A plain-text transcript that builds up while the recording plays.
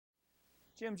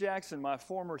Jim Jackson, my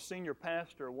former senior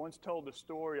pastor, once told the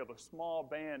story of a small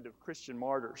band of Christian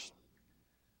martyrs.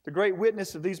 The great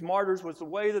witness of these martyrs was the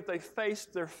way that they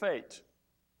faced their fate.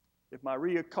 If my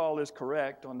recall is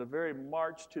correct, on their very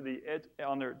march to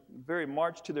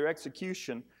their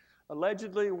execution,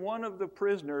 allegedly one of the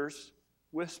prisoners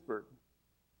whispered,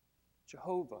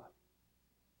 "Jehovah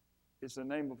is the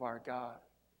name of our God,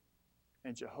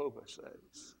 and Jehovah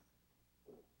saves."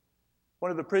 One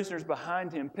of the prisoners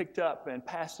behind him picked up and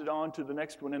passed it on to the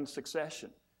next one in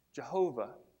succession.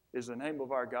 "Jehovah is the name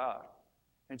of our God,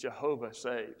 and Jehovah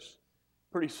saves."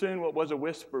 Pretty soon what was a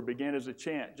whisper began as a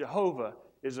chant. "Jehovah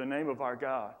is the name of our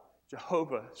God.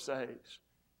 Jehovah saves."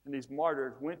 And these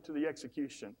martyrs went to the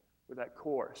execution with that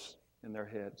chorus in their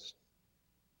heads.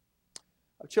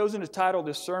 I've chosen to title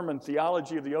this sermon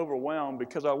Theology of the Overwhelmed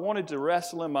because I wanted to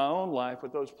wrestle in my own life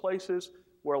with those places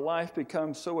where life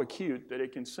becomes so acute that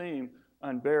it can seem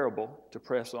unbearable to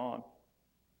press on.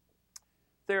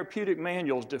 Therapeutic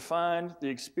manuals define the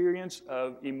experience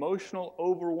of emotional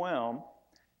overwhelm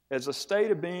as a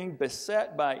state of being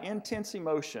beset by intense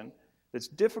emotion that's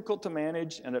difficult to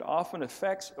manage and that often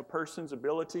affects a person's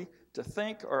ability to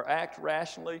think or act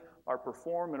rationally or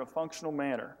perform in a functional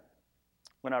manner.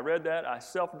 When I read that, I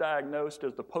self-diagnosed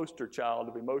as the poster child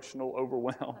of emotional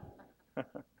overwhelm.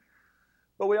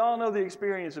 But we all know the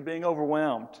experience of being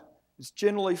overwhelmed. It's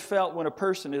generally felt when a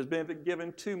person has been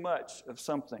given too much of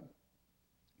something.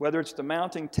 Whether it's the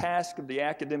mounting task of the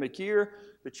academic year,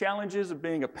 the challenges of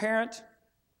being a parent,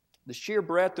 the sheer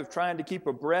breadth of trying to keep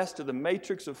abreast of the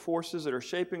matrix of forces that are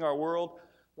shaping our world,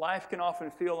 life can often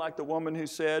feel like the woman who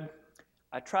said,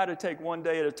 "I try to take one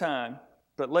day at a time,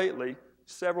 but lately,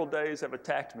 several days have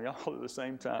attacked me all at the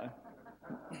same time."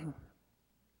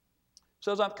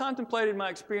 So as I've contemplated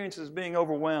my experiences being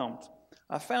overwhelmed,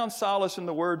 I found solace in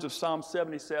the words of Psalm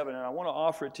 77, and I want to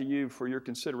offer it to you for your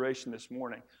consideration this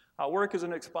morning. I work as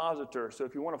an expositor, so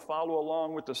if you want to follow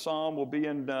along with the psalm, we'll be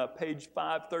in page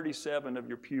 537 of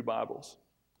your pew Bibles,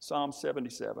 Psalm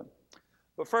 77.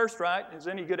 But first, right, as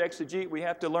any good exegete, we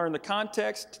have to learn the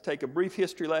context, take a brief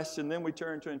history lesson, then we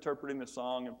turn to interpreting the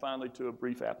song, and finally to a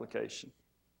brief application.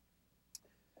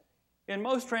 In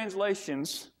most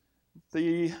translations,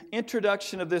 the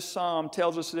introduction of this psalm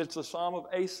tells us that it's a psalm of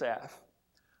Asaph,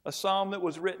 a psalm that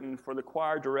was written for the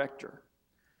choir director.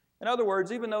 In other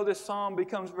words, even though this psalm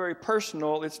becomes very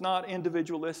personal, it's not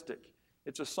individualistic.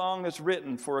 It's a song that's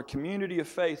written for a community of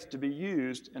faith to be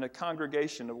used in a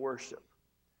congregation of worship.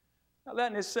 Now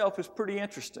that in itself is pretty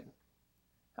interesting.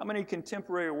 How many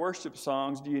contemporary worship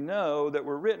songs do you know that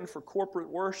were written for corporate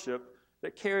worship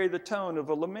that carry the tone of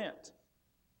a lament?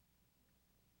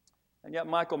 And yet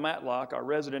Michael Matlock, our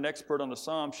resident expert on the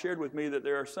Psalms, shared with me that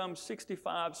there are some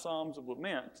 65 psalms of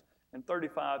lament and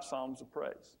 35 psalms of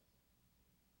praise.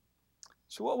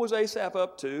 So what was Asaph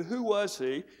up to? Who was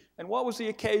he? And what was the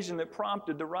occasion that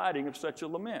prompted the writing of such a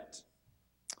lament?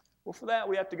 Well, for that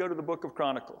we have to go to the book of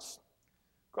Chronicles.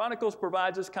 Chronicles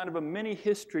provides us kind of a mini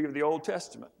history of the Old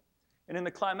Testament. And in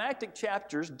the climactic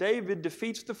chapters, David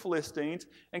defeats the Philistines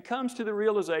and comes to the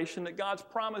realization that God's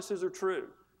promises are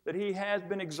true, that he has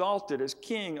been exalted as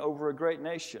king over a great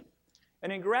nation.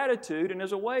 And in gratitude, and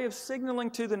as a way of signaling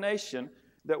to the nation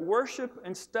that worship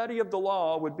and study of the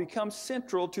law would become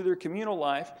central to their communal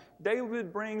life,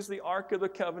 David brings the Ark of the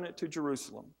Covenant to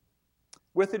Jerusalem.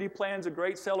 With it, he plans a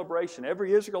great celebration.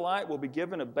 Every Israelite will be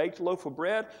given a baked loaf of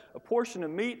bread, a portion of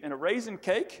meat, and a raisin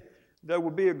cake. There will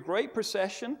be a great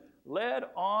procession led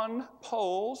on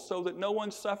poles so that no one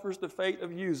suffers the fate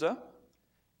of Uzzah.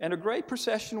 And a great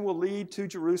procession will lead to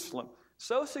Jerusalem.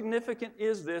 So significant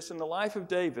is this in the life of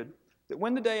David that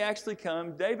when the day actually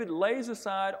comes, David lays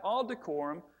aside all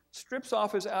decorum, strips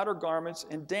off his outer garments,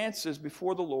 and dances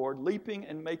before the Lord, leaping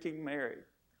and making merry.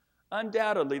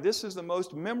 Undoubtedly, this is the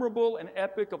most memorable and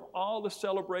epic of all the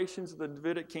celebrations of the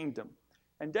Davidic kingdom.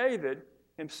 And David,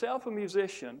 himself a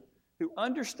musician who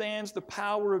understands the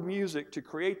power of music to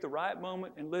create the right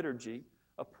moment in liturgy,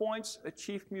 appoints a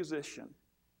chief musician.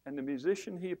 And the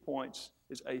musician he appoints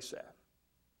is Asaph.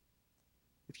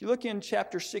 If you look in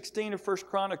chapter 16 of 1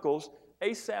 Chronicles,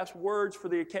 Asaph's words for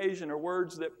the occasion are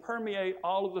words that permeate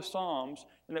all of the Psalms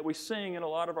and that we sing in a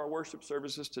lot of our worship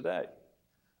services today.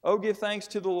 "Oh, give thanks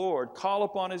to the Lord, call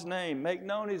upon his name, make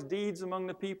known his deeds among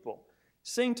the people.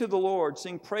 Sing to the Lord,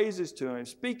 sing praises to him,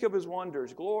 speak of his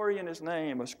wonders, glory in his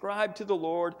name, ascribe to the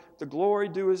Lord the glory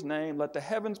due his name, let the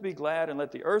heavens be glad and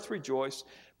let the earth rejoice.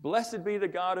 Blessed be the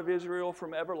God of Israel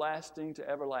from everlasting to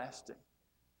everlasting."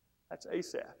 That's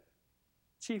Asaph,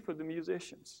 chief of the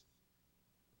musicians.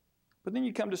 But then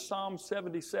you come to Psalm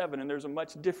 77, and there's a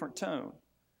much different tone,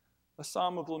 a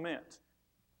psalm of lament.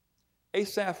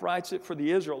 Asaph writes it for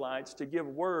the Israelites to give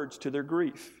words to their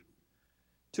grief,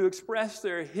 to express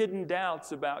their hidden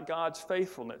doubts about God's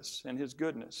faithfulness and His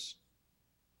goodness,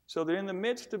 so that in the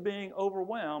midst of being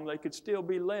overwhelmed, they could still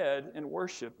be led in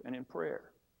worship and in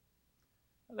prayer.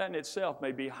 That in itself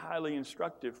may be highly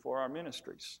instructive for our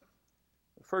ministries.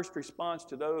 The first response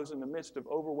to those in the midst of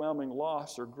overwhelming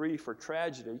loss or grief or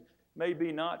tragedy may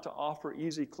be not to offer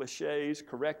easy cliches,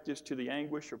 correctives to the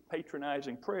anguish, or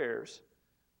patronizing prayers,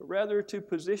 but rather to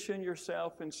position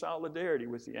yourself in solidarity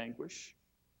with the anguish,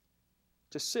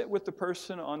 to sit with the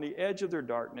person on the edge of their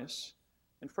darkness,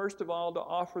 and first of all, to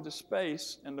offer the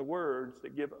space and the words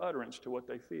that give utterance to what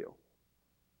they feel.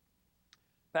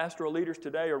 Pastoral leaders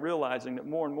today are realizing that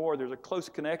more and more there's a close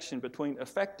connection between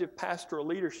effective pastoral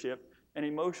leadership and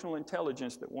emotional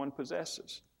intelligence that one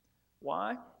possesses.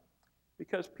 Why?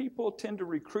 Because people tend to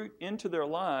recruit into their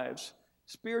lives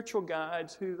spiritual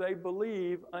guides who they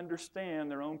believe understand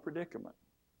their own predicament.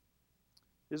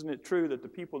 Isn't it true that the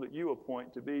people that you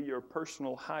appoint to be your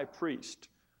personal high priest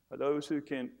are those who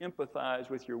can empathize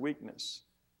with your weakness,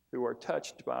 who are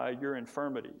touched by your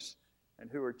infirmities, and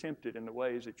who are tempted in the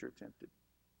ways that you're tempted?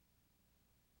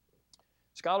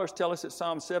 Scholars tell us that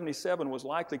Psalm 77 was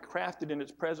likely crafted in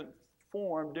its present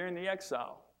form during the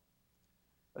exile.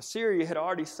 Assyria had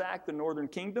already sacked the northern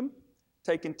kingdom,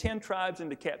 taken 10 tribes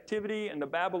into captivity, and the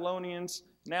Babylonians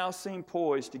now seemed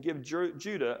poised to give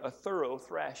Judah a thorough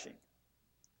thrashing.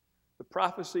 The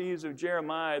prophecies of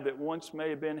Jeremiah that once may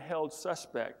have been held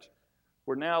suspect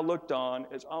were now looked on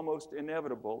as almost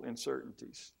inevitable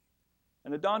uncertainties.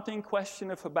 And the daunting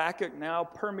question of Habakkuk now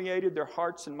permeated their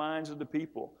hearts and minds of the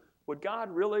people. Would God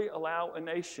really allow a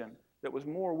nation that was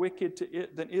more wicked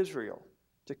than Israel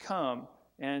to come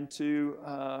and to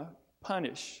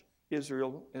punish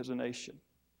Israel as a nation,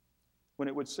 when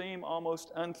it would seem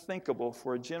almost unthinkable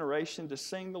for a generation to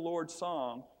sing the Lord's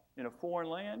song in a foreign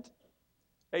land?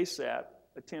 Asaph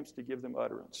attempts to give them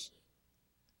utterance.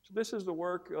 So this is the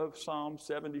work of Psalm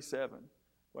 77,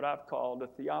 what I've called a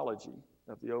theology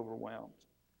of the overwhelmed.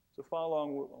 So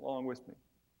follow along with me.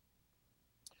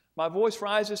 My voice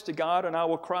rises to God, and I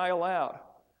will cry aloud.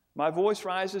 My voice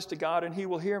rises to God, and He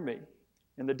will hear me.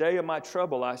 In the day of my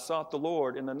trouble, I sought the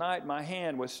Lord. In the night, my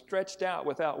hand was stretched out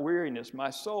without weariness. My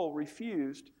soul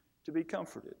refused to be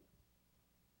comforted.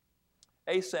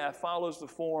 Asaph follows the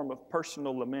form of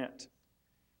personal lament.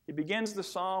 He begins the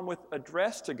psalm with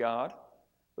address to God,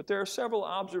 but there are several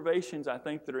observations I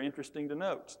think that are interesting to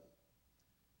note.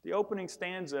 The opening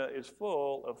stanza is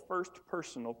full of first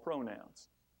personal pronouns.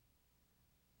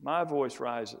 My voice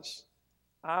rises.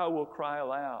 I will cry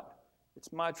aloud.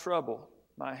 It's my trouble,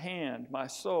 my hand, my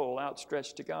soul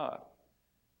outstretched to God.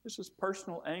 This is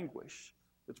personal anguish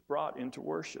that's brought into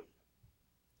worship.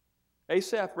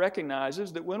 Asaph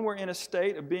recognizes that when we're in a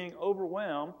state of being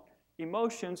overwhelmed,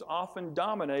 emotions often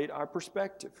dominate our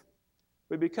perspective.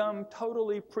 We become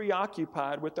totally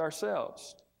preoccupied with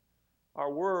ourselves.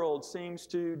 Our world seems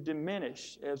to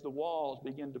diminish as the walls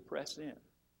begin to press in.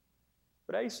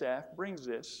 But Asaph brings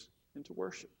this into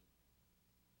worship.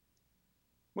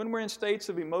 When we're in states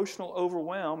of emotional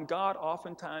overwhelm, God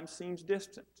oftentimes seems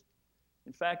distant.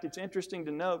 In fact, it's interesting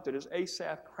to note that as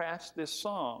Asaph crafts this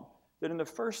psalm, that in the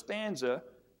first stanza,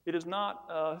 it is not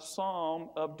a psalm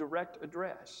of direct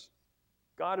address.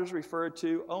 God is referred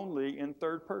to only in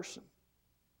third person.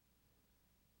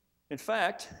 In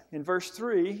fact, in verse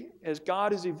 3, as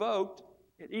God is evoked,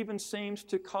 it even seems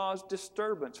to cause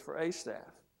disturbance for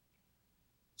Asaph.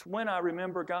 It's when I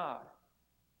remember God,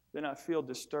 then I feel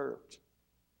disturbed.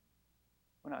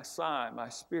 When I sigh, my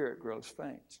spirit grows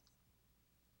faint.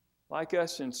 Like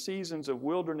us in seasons of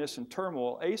wilderness and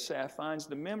turmoil, Asaph finds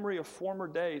the memory of former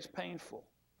days painful.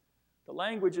 The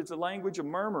language is the language of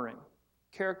murmuring,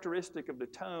 characteristic of the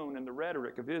tone and the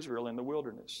rhetoric of Israel in the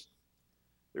wilderness.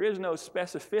 There is no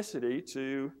specificity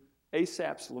to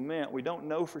Asaph's lament. We don't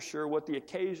know for sure what the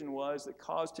occasion was that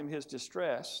caused him his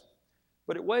distress,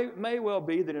 but it may well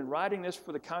be that in writing this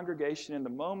for the congregation in the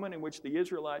moment in which the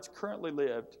Israelites currently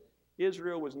lived,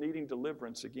 Israel was needing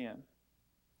deliverance again.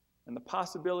 And the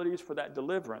possibilities for that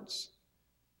deliverance,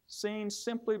 seen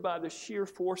simply by the sheer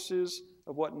forces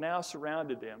of what now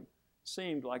surrounded them,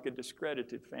 seemed like a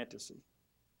discredited fantasy.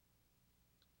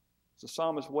 As the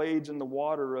psalmist wades in the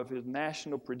water of his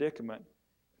national predicament,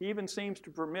 he even seems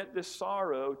to permit this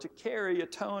sorrow to carry a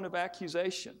tone of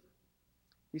accusation.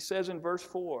 He says in verse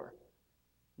 4,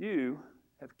 "You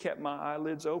have kept my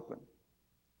eyelids open.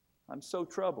 I'm so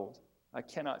troubled, I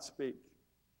cannot speak."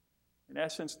 In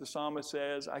essence, the psalmist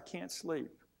says, I can't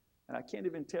sleep, and I can't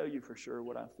even tell you for sure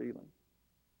what I'm feeling.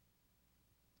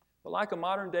 But like a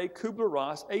modern-day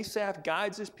Kubler-Ross, Asaph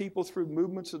guides his people through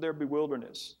movements of their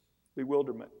bewilderness.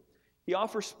 bewilderment. He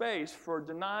offers space for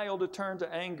denial to turn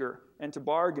to anger and to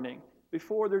bargaining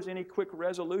before there's any quick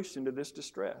resolution to this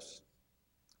distress.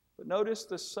 But notice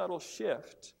the subtle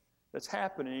shift that's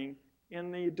happening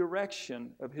in the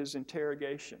direction of his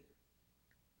interrogation.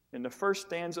 In the first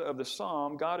stanza of the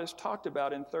psalm, God is talked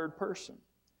about in third person.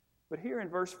 But here in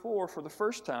verse 4, for the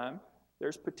first time,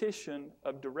 there's petition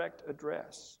of direct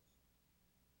address.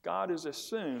 God is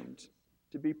assumed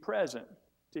to be present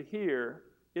to hear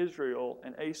Israel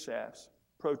and Asaph's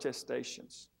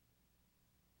protestations.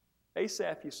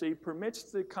 Asaph, you see, permits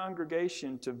the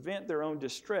congregation to vent their own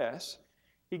distress.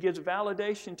 He gives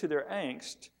validation to their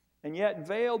angst, and yet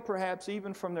veiled perhaps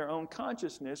even from their own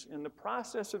consciousness, in the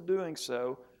process of doing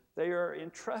so, they are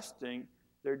entrusting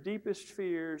their deepest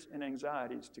fears and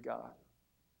anxieties to God.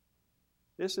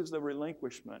 This is the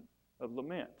relinquishment of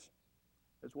lament.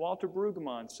 As Walter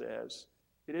Brueggemann says,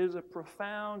 it is a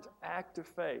profound act of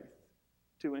faith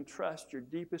to entrust your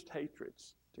deepest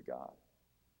hatreds to God.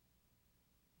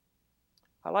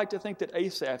 I like to think that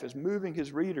Asaph is moving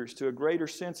his readers to a greater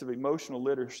sense of emotional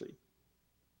literacy.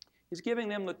 He's giving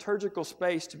them liturgical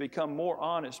space to become more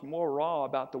honest, more raw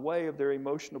about the way of their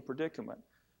emotional predicament.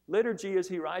 Liturgy, as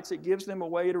he writes, it gives them a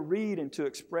way to read and to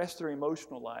express their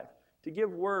emotional life, to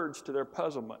give words to their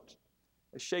puzzlement.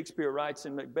 As Shakespeare writes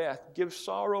in Macbeth, give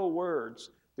sorrow words.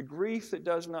 The grief that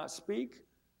does not speak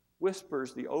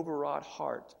whispers the overwrought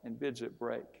heart and bids it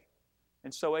break.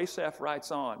 And so Asaph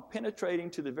writes on, penetrating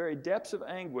to the very depths of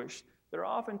anguish that are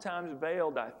oftentimes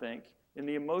veiled, I think, in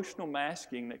the emotional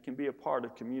masking that can be a part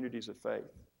of communities of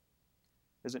faith.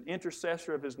 As an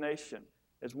intercessor of his nation,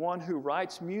 as one who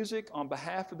writes music on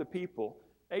behalf of the people,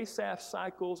 Asaph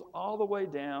cycles all the way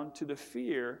down to the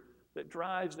fear that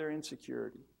drives their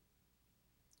insecurity.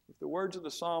 If the words of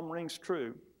the psalm rings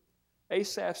true,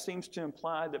 Asaph seems to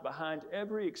imply that behind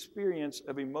every experience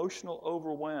of emotional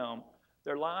overwhelm,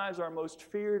 there lies our most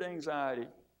feared anxiety,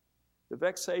 the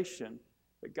vexation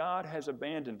that God has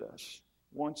abandoned us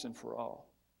once and for all.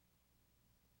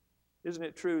 Isn't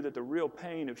it true that the real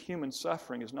pain of human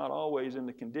suffering is not always in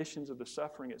the conditions of the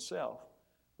suffering itself,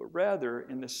 but rather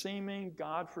in the seeming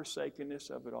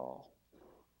God-forsakenness of it all,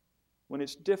 when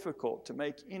it's difficult to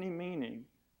make any meaning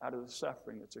out of the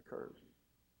suffering that's occurred?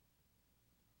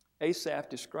 Asaph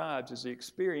describes as the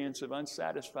experience of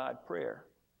unsatisfied prayer,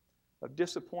 of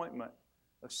disappointment,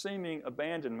 of seeming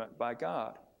abandonment by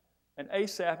God. And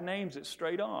Asaph names it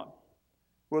straight on.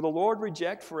 Will the Lord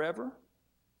reject forever?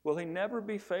 Will he never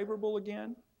be favorable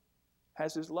again?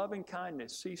 Has his loving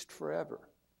kindness ceased forever?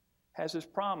 Has his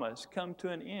promise come to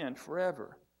an end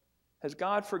forever? Has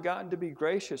God forgotten to be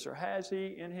gracious, or has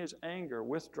he, in his anger,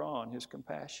 withdrawn his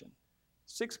compassion?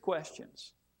 6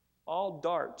 questions, all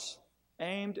darts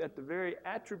aimed at the very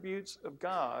attributes of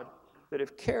God that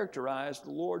have characterized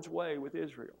the Lord's way with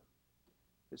Israel.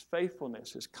 His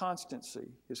faithfulness, his constancy,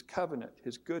 his covenant,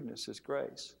 his goodness, his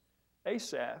grace.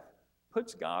 Asaph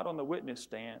puts God on the witness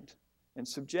stand and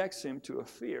subjects him to a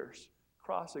fierce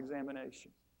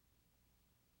cross-examination.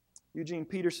 Eugene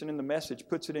Peterson in The Message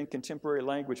puts it in contemporary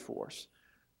language for us.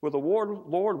 Will the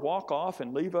Lord walk off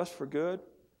and leave us for good?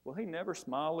 Will he never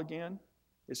smile again?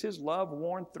 Is his love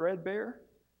worn threadbare?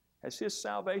 Has his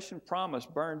salvation promise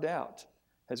burned out?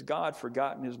 Has God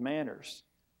forgotten his manners?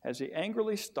 Has he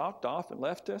angrily stalked off and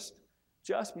left us?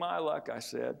 Just my luck, I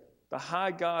said. The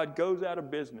high God goes out of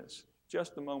business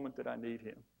just the moment that I need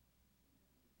him.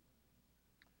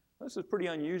 This is pretty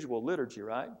unusual liturgy,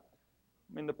 right?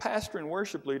 I mean, the pastor and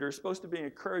worship leader is supposed to be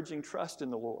encouraging trust in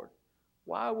the Lord.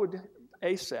 Why would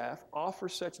Asaph offer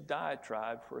such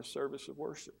diatribe for a service of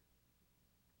worship?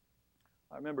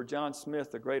 I remember John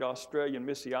Smith, the great Australian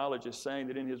missiologist, saying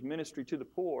that in his ministry to the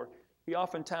poor, he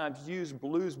oftentimes used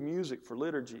blues music for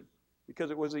liturgy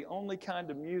because it was the only kind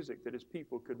of music that his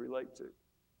people could relate to.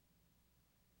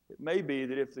 It may be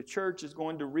that if the church is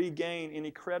going to regain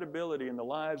any credibility in the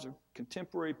lives of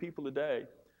contemporary people today,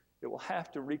 it will have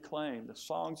to reclaim the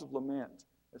songs of lament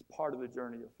as part of the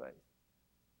journey of faith.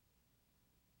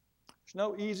 There's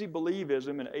no easy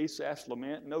believism in Asaph's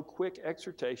lament, no quick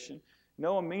exhortation,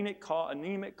 no anemic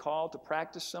call to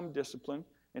practice some discipline.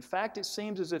 In fact, it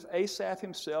seems as if Asaph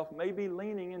himself may be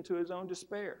leaning into his own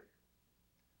despair.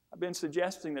 I've been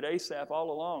suggesting that Asaph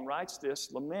all along writes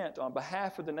this lament on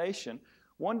behalf of the nation,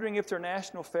 wondering if their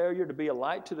national failure to be a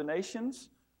light to the nations,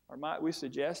 or might we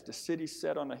suggest a city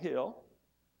set on a hill.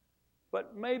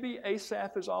 But maybe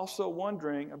Asaph is also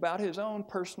wondering about his own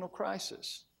personal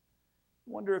crisis.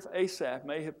 I wonder if Asaph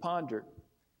may have pondered,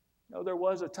 there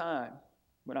was a time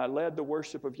when I led the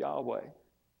worship of Yahweh,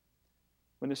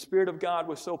 when the Spirit of God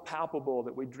was so palpable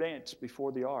that we danced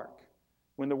before the ark,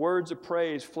 when the words of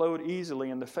praise flowed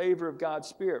easily and the favor of God's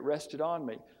Spirit rested on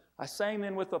me. I sang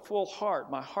then with a full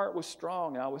heart. My heart was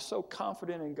strong, and I was so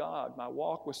confident in God. My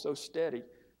walk was so steady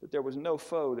that there was no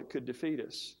foe that could defeat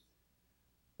us.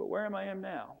 But where am I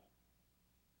now?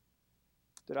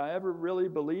 Did I ever really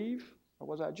believe, or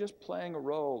was I just playing a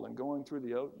role and going through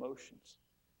the motions?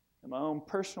 In my own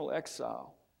personal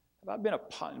exile, have I been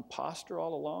an imposter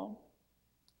all along?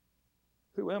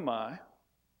 Who am I?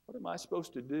 What am I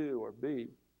supposed to do or be?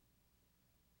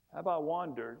 Have I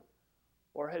wandered,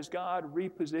 or has God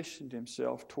repositioned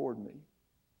himself toward me?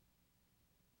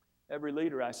 Every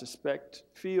leader, I suspect,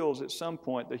 feels at some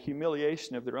point the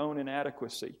humiliation of their own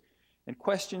inadequacy and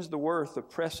questions the worth of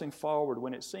pressing forward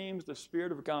when it seems the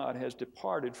Spirit of God has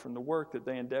departed from the work that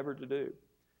they endeavored to do,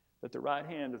 that the right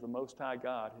hand of the Most High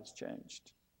God has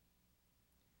changed.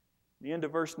 At the end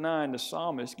of verse 9, the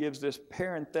psalmist gives this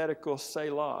parenthetical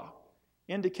Selah,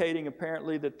 indicating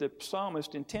apparently that the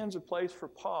psalmist intends a place for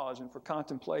pause and for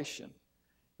contemplation.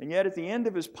 And yet at the end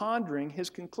of his pondering, his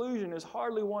conclusion is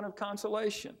hardly one of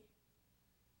consolation.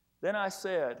 Then I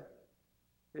said,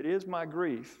 it is my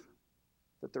grief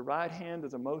that the right hand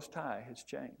of the Most High has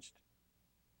changed.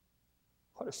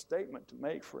 What a statement to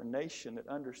make for a nation that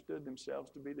understood themselves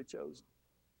to be the chosen.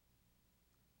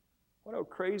 What a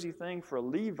crazy thing for a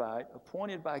Levite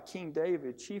appointed by King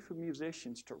David, chief of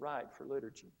musicians, to write for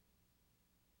liturgy.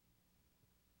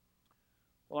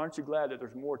 Well, aren't you glad that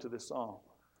there's more to this song?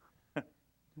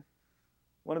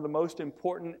 One of the most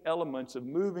important elements of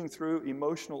moving through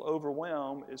emotional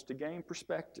overwhelm is to gain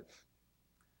perspective.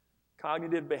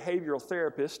 Cognitive behavioral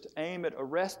therapists aim at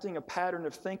arresting a pattern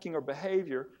of thinking or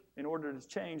behavior in order to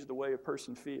change the way a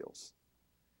person feels.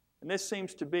 And this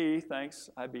seems to be, thanks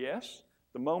IBS,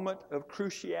 the moment of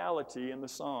cruciality in the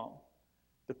psalm,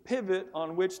 the pivot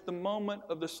on which the moment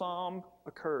of the psalm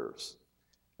occurs,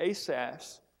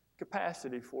 Asaph's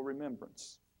capacity for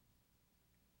remembrance.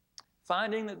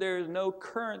 Finding that there is no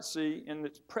currency in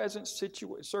the present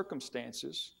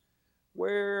circumstances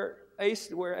where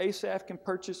Asaph can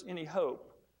purchase any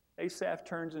hope, Asaph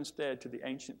turns instead to the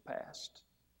ancient past.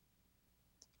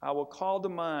 I will call to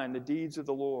mind the deeds of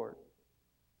the Lord.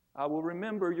 I will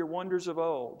remember your wonders of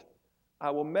old.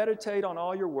 I will meditate on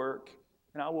all your work,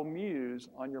 and I will muse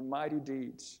on your mighty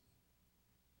deeds.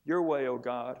 Your way, O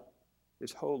God,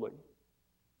 is holy.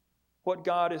 What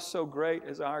God is so great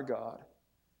as our God?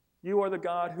 You are the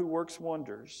God who works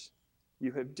wonders.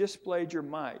 You have displayed your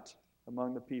might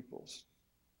among the peoples.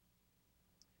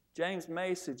 James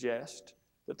may suggest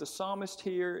that the psalmist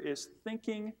here is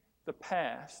thinking the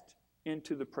past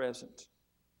into the present.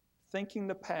 Thinking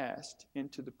the past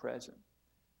into the present.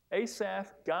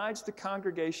 Asaph guides the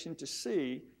congregation to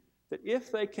see that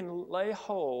if they can lay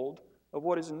hold of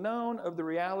what is known of the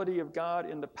reality of God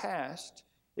in the past,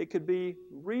 it could be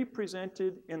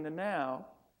represented in the now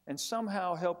and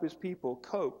somehow help his people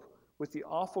cope with the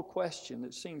awful question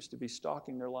that seems to be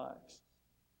stalking their lives.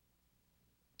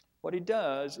 What he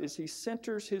does is he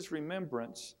centers his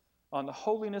remembrance on the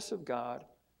holiness of God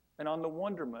and on the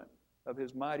wonderment of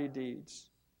his mighty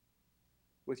deeds.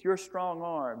 With your strong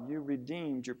arm, you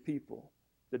redeemed your people,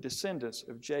 the descendants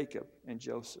of Jacob and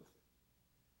Joseph.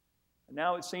 And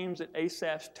now it seems that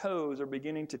Asaph's toes are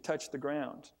beginning to touch the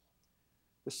ground.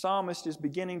 The psalmist is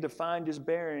beginning to find his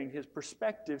bearing. His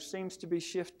perspective seems to be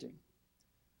shifting.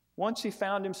 Once he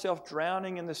found himself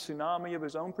drowning in the tsunami of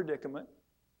his own predicament,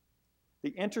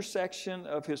 the intersection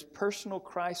of his personal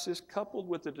crisis coupled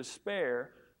with the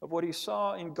despair of what he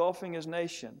saw engulfing his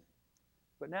nation.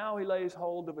 But now he lays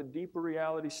hold of a deeper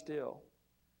reality still,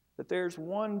 that there's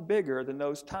one bigger than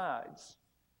those tides.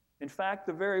 In fact,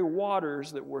 the very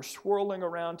waters that were swirling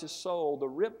around his soul, the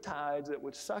riptides that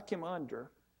would suck him under,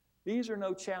 these are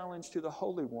no challenge to the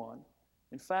Holy One.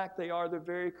 In fact, they are the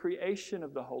very creation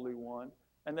of the Holy One,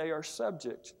 and they are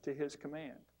subject to his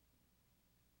command.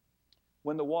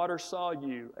 When the water saw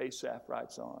you, Asaph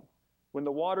writes on, when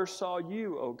the water saw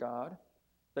you, O God,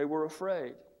 they were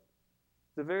afraid.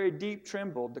 The very deep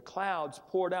trembled, the clouds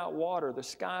poured out water, the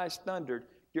skies thundered,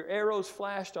 your arrows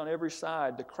flashed on every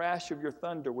side, the crash of your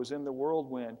thunder was in the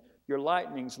whirlwind, your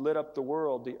lightnings lit up the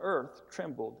world, the earth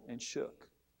trembled and shook.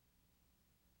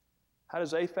 How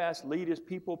does Asaph lead his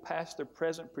people past their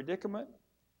present predicament?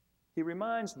 He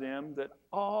reminds them that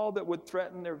all that would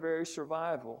threaten their very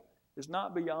survival is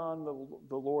not beyond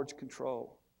the Lord's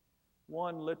control.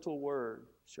 One little word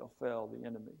shall fell the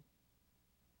enemy.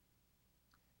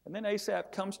 And then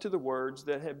Asaph comes to the words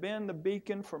that have been the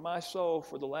beacon for my soul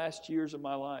for the last years of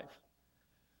my life.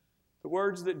 The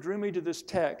words that drew me to this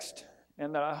text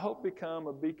and that I hope become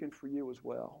a beacon for you as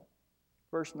well.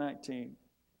 Verse 19.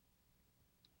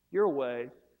 Your way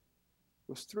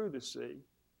was through the sea,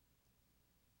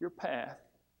 your path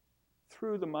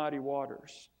through the mighty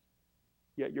waters,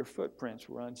 yet your footprints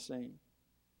were unseen.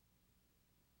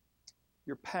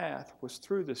 Your path was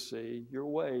through the sea, your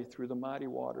way through the mighty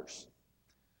waters.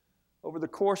 Over the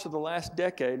course of the last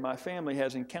decade, my family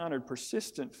has encountered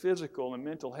persistent physical and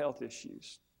mental health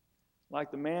issues.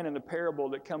 Like the man in the parable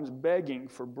that comes begging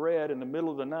for bread in the middle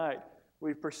of the night,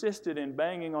 we've persisted in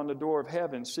banging on the door of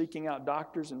heaven, seeking out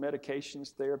doctors and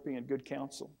medications, therapy, and good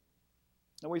counsel.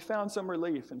 And we found some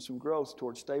relief and some growth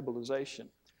towards stabilization.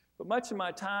 But much of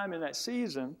my time in that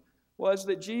season was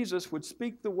that Jesus would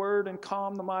speak the word and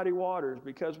calm the mighty waters,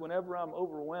 because whenever I'm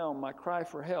overwhelmed, my cry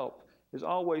for help is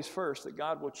always first that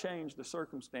God will change the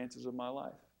circumstances of my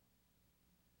life.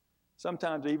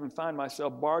 Sometimes I even find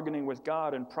myself bargaining with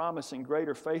God and promising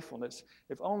greater faithfulness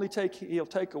if only He'll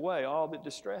take away all that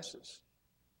distresses.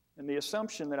 And the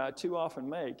assumption that I too often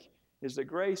make is that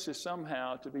grace is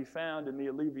somehow to be found in the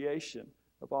alleviation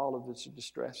of all of its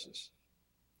distresses.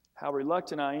 How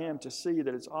reluctant I am to see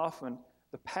that it's often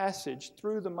the passage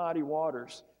through the mighty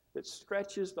waters that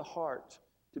stretches the heart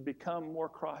to become more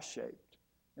cross-shaped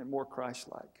and more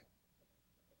Christ-like.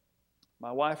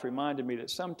 My wife reminded me that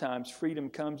sometimes freedom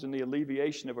comes in the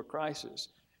alleviation of a crisis,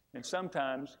 and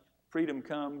sometimes freedom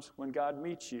comes when God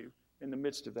meets you in the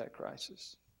midst of that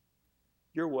crisis.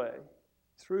 Your way,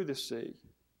 through the sea,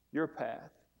 your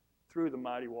path, through the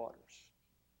mighty waters.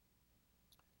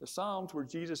 The Psalms were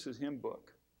Jesus' hymn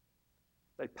book.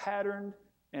 They patterned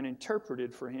and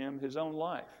interpreted for him his own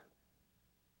life.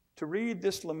 To read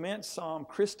this lament psalm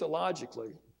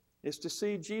Christologically is to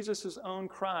see Jesus' own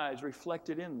cries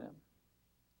reflected in them.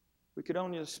 We could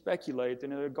only speculate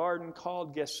that in a garden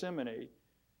called Gethsemane,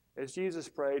 as Jesus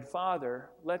prayed, "Father,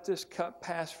 let this cup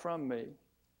pass from me,"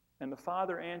 and the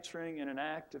Father answering in an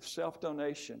act of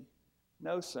self-donation,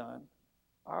 "No, Son,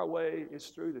 our way is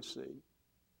through the sea.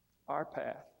 Our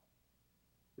path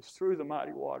is through the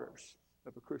mighty waters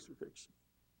of a crucifixion."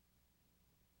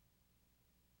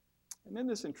 And then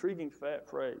this intriguing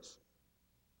phrase,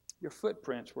 "Your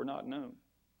footprints were not known."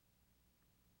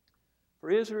 For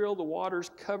Israel, the waters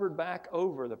covered back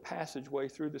over the passageway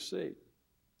through the sea.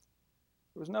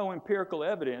 There was no empirical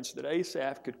evidence that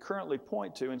Asaph could currently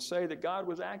point to and say that God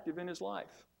was active in his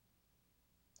life.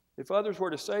 If others were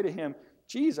to say to him,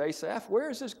 "Geez, Asaph, where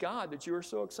is this God that you are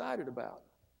so excited about?"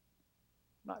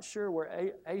 Not sure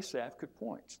where Asaph could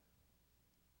point.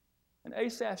 And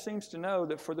Asaph seems to know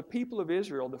that for the people of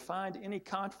Israel to find any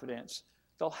confidence,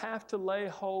 they'll have to lay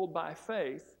hold by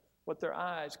faith what their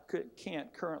eyes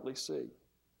can't currently see.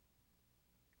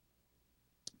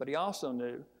 But he also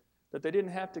knew that they didn't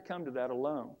have to come to that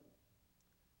alone.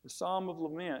 The Psalm of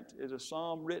Lament is a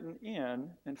psalm written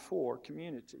in and for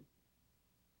community.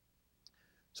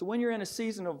 So when you're in a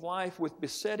season of life with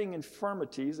besetting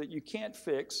infirmities that you can't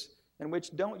fix and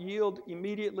which don't yield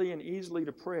immediately and easily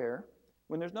to prayer,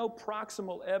 when there's no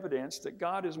proximal evidence that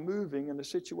God is moving in the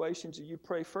situations that you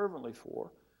pray fervently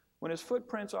for, when his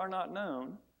footprints are not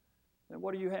known, then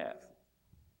what do you have?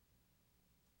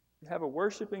 You have a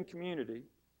worshiping community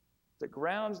that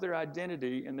grounds their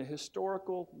identity in the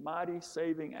historical, mighty,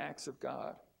 saving acts of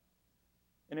God.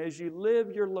 And as you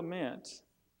live your lament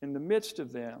in the midst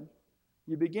of them,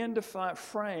 you begin to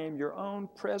frame your own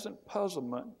present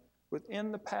puzzlement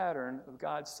within the pattern of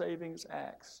God's saving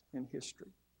acts in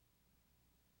history.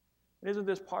 And isn't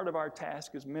this part of our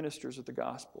task as ministers of the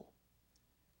gospel?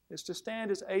 It's to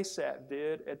stand as Asaph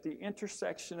did at the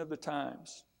intersection of the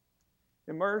times,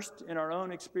 immersed in our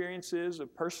own experiences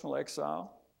of personal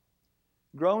exile,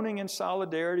 groaning in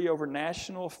solidarity over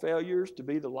national failures to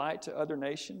be the light to other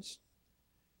nations,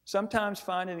 sometimes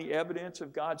finding the evidence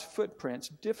of God's footprints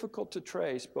difficult to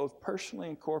trace both personally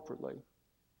and corporately,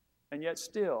 and yet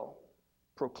still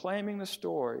proclaiming the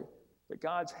story that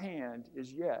God's hand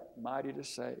is yet mighty to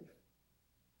save.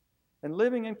 And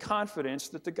living in confidence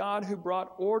that the God who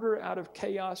brought order out of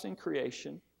chaos in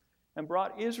creation and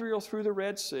brought Israel through the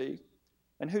Red Sea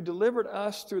and who delivered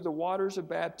us through the waters of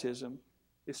baptism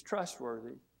is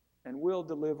trustworthy and will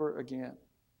deliver again.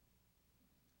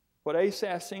 What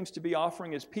Asaph seems to be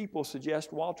offering his people,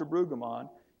 suggests Walter Brueggemann,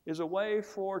 is a way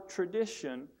for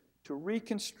tradition to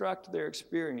reconstruct their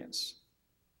experience,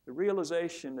 the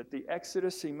realization that the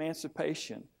Exodus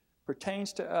emancipation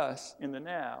pertains to us in the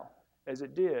now as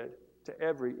it did to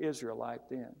every Israelite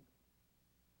then.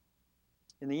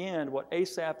 In the end, what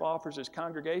Asaph offers his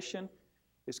congregation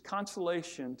is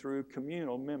consolation through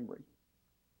communal memory.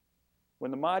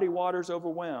 When the mighty waters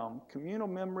overwhelm, communal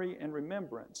memory and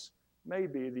remembrance may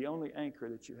be the only anchor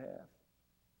that you have.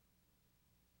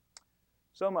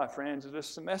 So, my friends, as this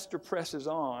semester presses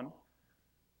on,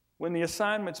 when the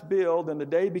assignments build and the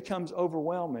day becomes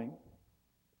overwhelming,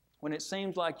 when it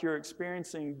seems like you're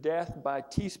experiencing death by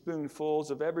teaspoonfuls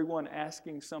of everyone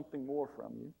asking something more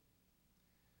from you,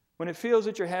 when it feels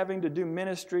that you're having to do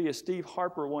ministry, as Steve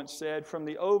Harper once said, from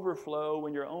the overflow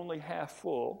when you're only half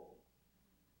full,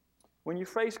 when you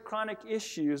face chronic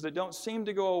issues that don't seem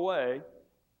to go away,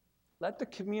 let the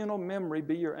communal memory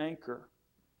be your anchor.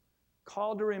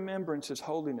 Call to remembrance His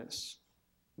holiness.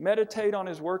 Meditate on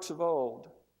His works of old.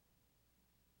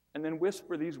 And then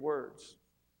whisper these words: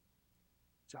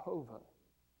 Jehovah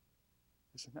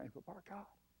is the name of our God.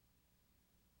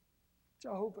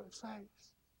 Jehovah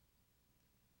saves.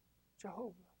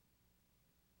 Jehovah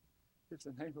is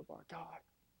the name of our God.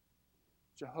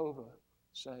 Jehovah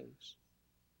saves.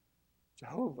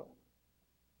 Jehovah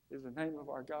is the name of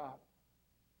our God.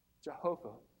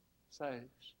 Jehovah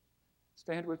saves.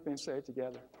 Stand with me and say it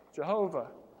together. Jehovah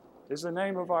is the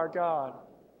name of our God.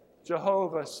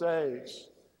 Jehovah saves.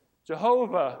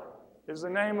 Jehovah is the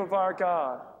name of our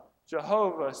God.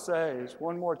 Jehovah saves.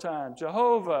 One more time.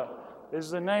 Jehovah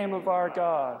is the name of our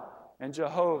God, and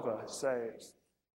Jehovah saves.